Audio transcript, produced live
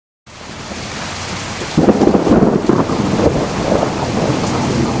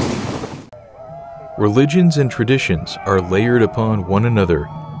Religions and traditions are layered upon one another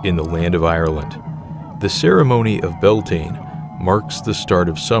in the land of Ireland. The ceremony of Beltane marks the start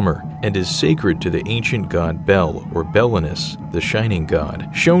of summer and is sacred to the ancient god Bel, or Belinus, the shining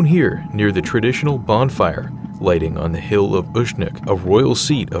god, shown here near the traditional bonfire lighting on the hill of Uisneach, a royal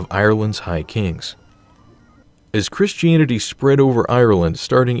seat of Ireland's high kings. As Christianity spread over Ireland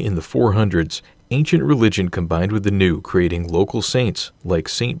starting in the 400s, ancient religion combined with the new, creating local saints like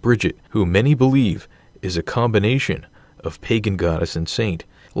Saint Bridget, who many believe is a combination of pagan goddess and saint.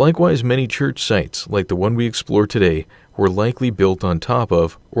 Likewise, many church sites, like the one we explore today, were likely built on top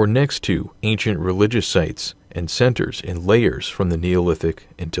of or next to ancient religious sites and centers in layers from the Neolithic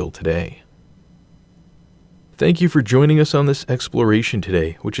until today. Thank you for joining us on this exploration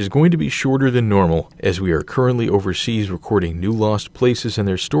today, which is going to be shorter than normal as we are currently overseas recording new lost places and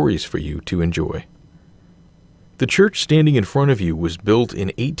their stories for you to enjoy. The church standing in front of you was built in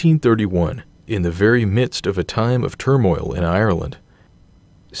 1831 in the very midst of a time of turmoil in Ireland.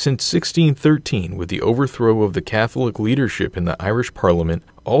 Since 1613, with the overthrow of the Catholic leadership in the Irish Parliament,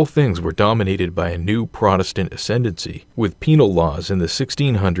 all things were dominated by a new Protestant ascendancy, with penal laws in the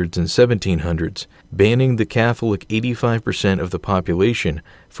 1600s and 1700s banning the Catholic 85% of the population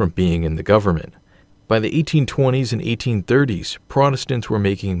from being in the government. By the 1820s and 1830s, Protestants were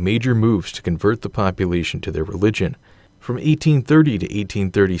making major moves to convert the population to their religion. From 1830 to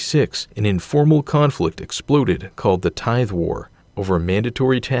 1836, an informal conflict exploded called the Tithe War, over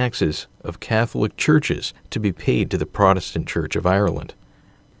mandatory taxes of Catholic churches to be paid to the Protestant Church of Ireland.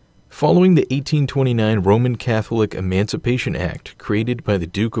 Following the 1829 Roman Catholic Emancipation Act created by the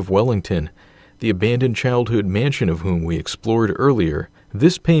Duke of Wellington, the abandoned childhood mansion of whom we explored earlier,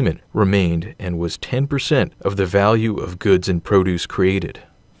 this payment remained and was 10% of the value of goods and produce created.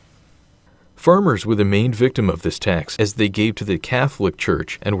 Farmers were the main victim of this tax as they gave to the Catholic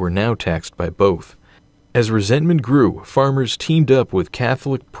Church and were now taxed by both. As resentment grew, farmers teamed up with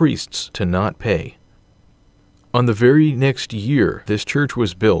Catholic priests to not pay. On the very next year this church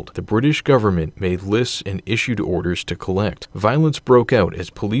was built, the British government made lists and issued orders to collect. Violence broke out as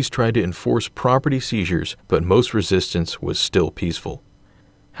police tried to enforce property seizures, but most resistance was still peaceful.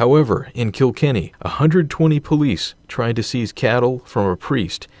 However, in Kilkenny, 120 police tried to seize cattle from a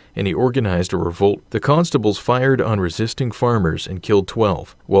priest, and he organized a revolt. The constables fired on resisting farmers and killed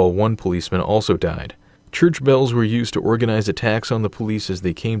 12, while one policeman also died. Church bells were used to organize attacks on the police as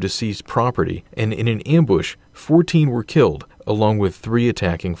they came to seize property, and in an ambush, 14 were killed, along with 3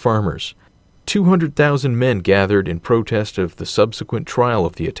 attacking farmers. 200,000 men gathered in protest of the subsequent trial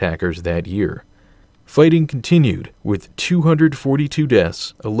of the attackers that year. Fighting continued, with 242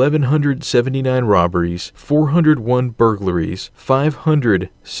 deaths, 1,179 robberies, 401 burglaries,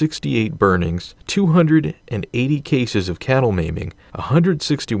 568 burnings, 280 cases of cattle maiming,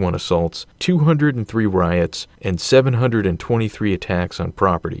 161 assaults, 203 riots, and 723 attacks on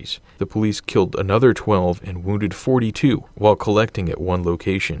properties. The police killed another 12 and wounded 42 while collecting at one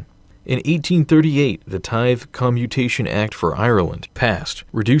location. In 1838, the Tithe Commutation Act for Ireland passed,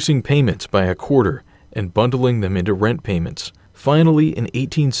 reducing payments by a quarter and bundling them into rent payments. Finally, in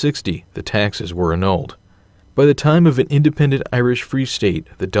 1860, the taxes were annulled. By the time of an independent Irish Free State,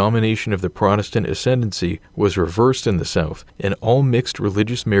 the domination of the Protestant ascendancy was reversed in the South, and all mixed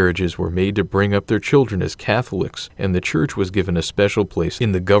religious marriages were made to bring up their children as Catholics, and the church was given a special place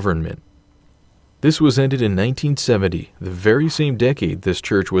in the government. This was ended in 1970, the very same decade this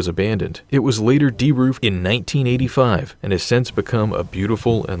church was abandoned. It was later de-roofed in 1985 and has since become a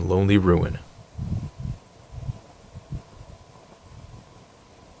beautiful and lonely ruin.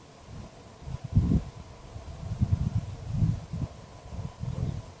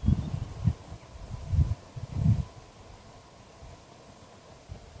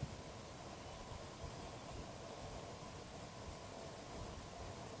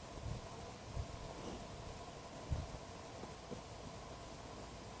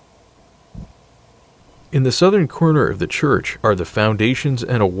 In the southern corner of the church are the foundations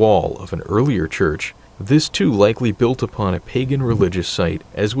and a wall of an earlier church, this too likely built upon a pagan religious site,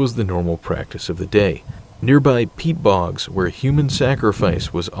 as was the normal practice of the day. Nearby peat bogs, where human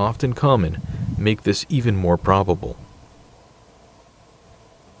sacrifice was often common, make this even more probable.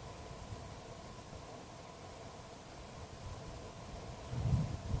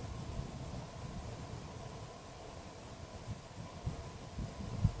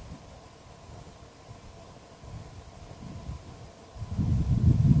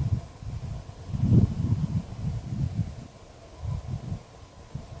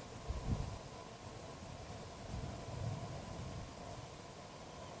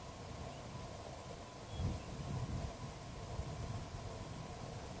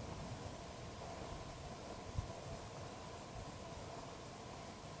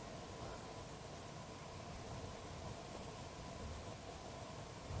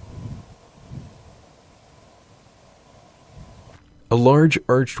 A large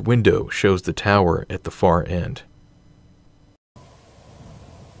arched window shows the tower at the far end.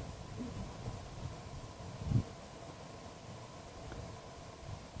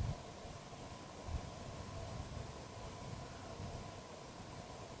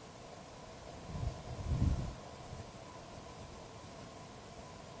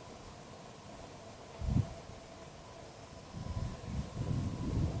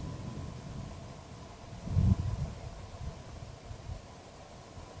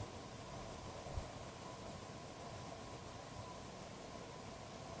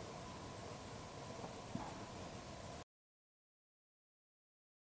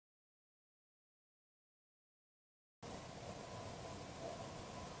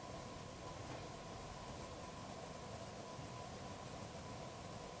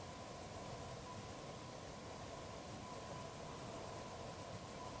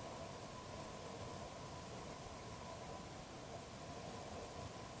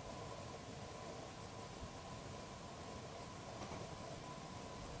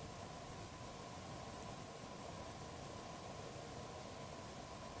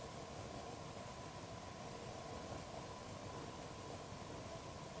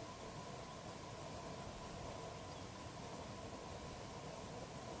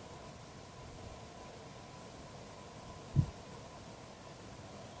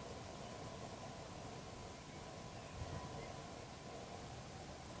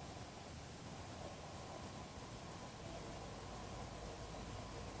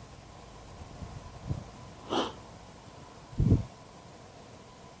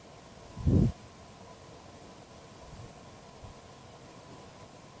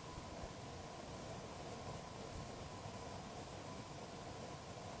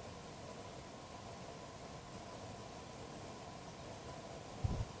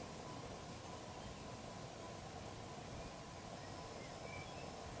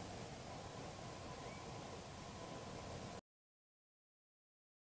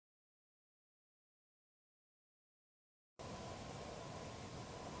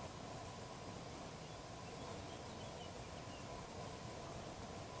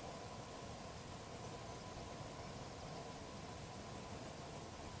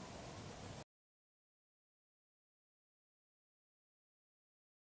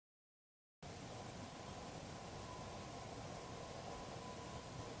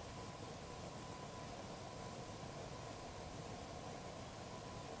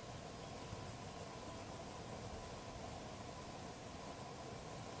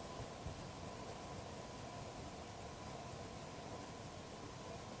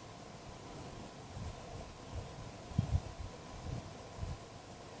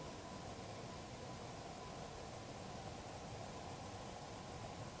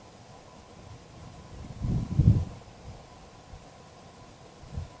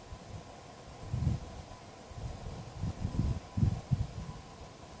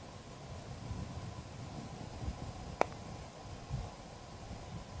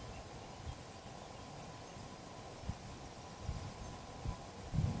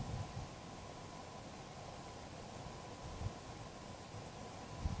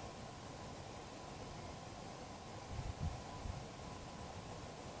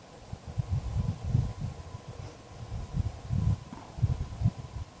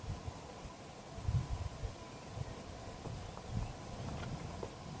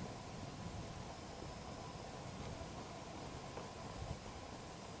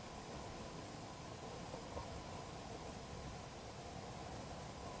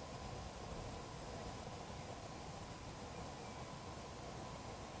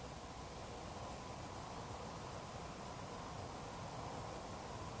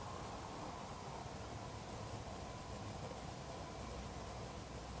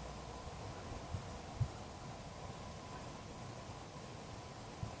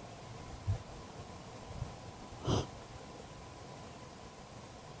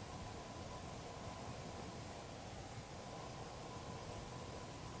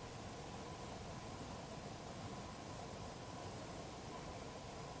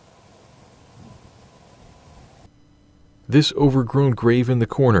 This overgrown grave in the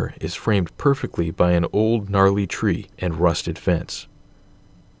corner is framed perfectly by an old gnarly tree and rusted fence.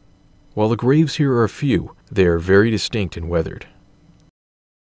 While the graves here are few, they are very distinct and weathered.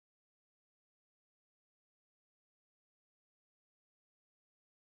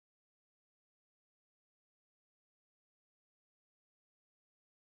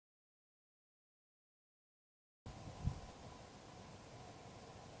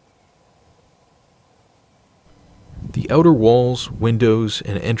 The outer walls, windows,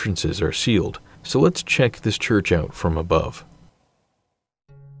 and entrances are sealed, so let's check this church out from above.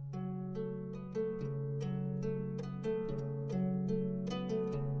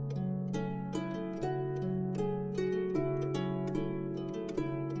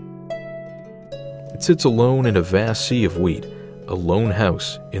 It sits alone in a vast sea of wheat, a lone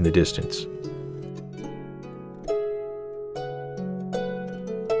house in the distance.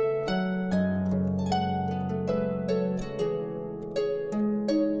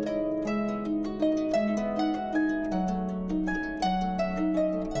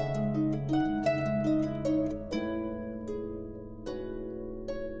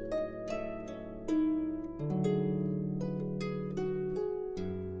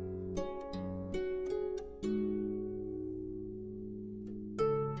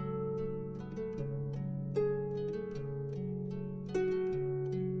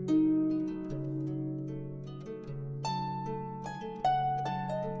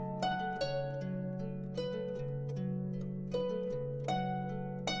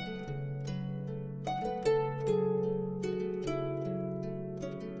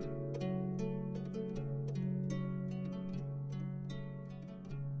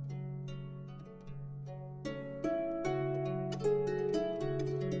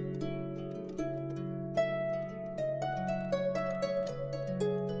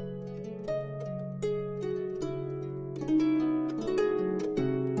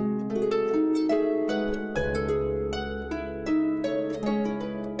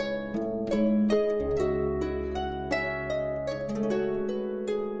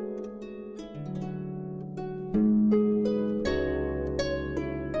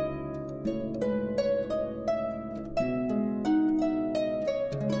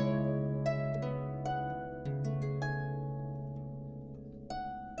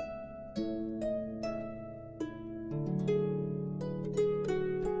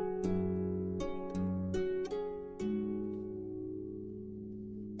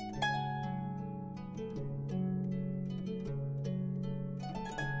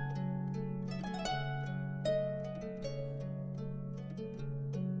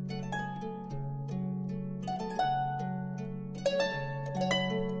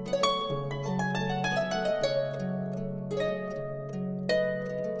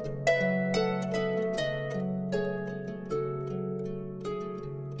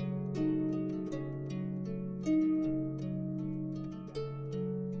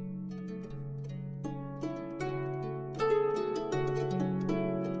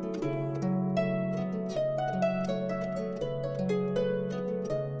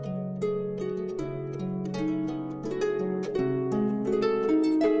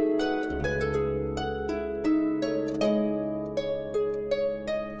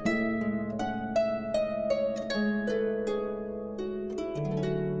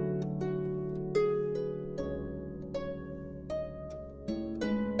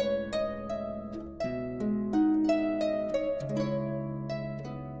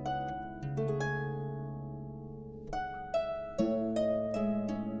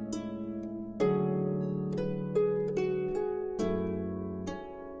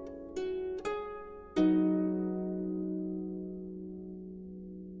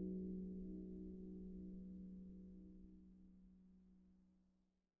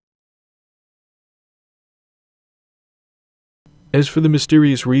 As for the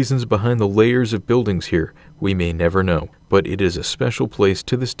mysterious reasons behind the layers of buildings here, we may never know, but it is a special place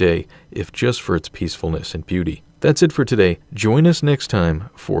to this day, if just for its peacefulness and beauty. That's it for today. Join us next time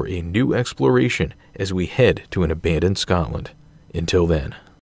for a new exploration as we head to an abandoned Scotland. Until then.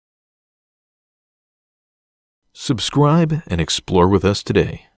 Subscribe and explore with us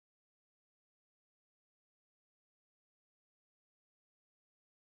today.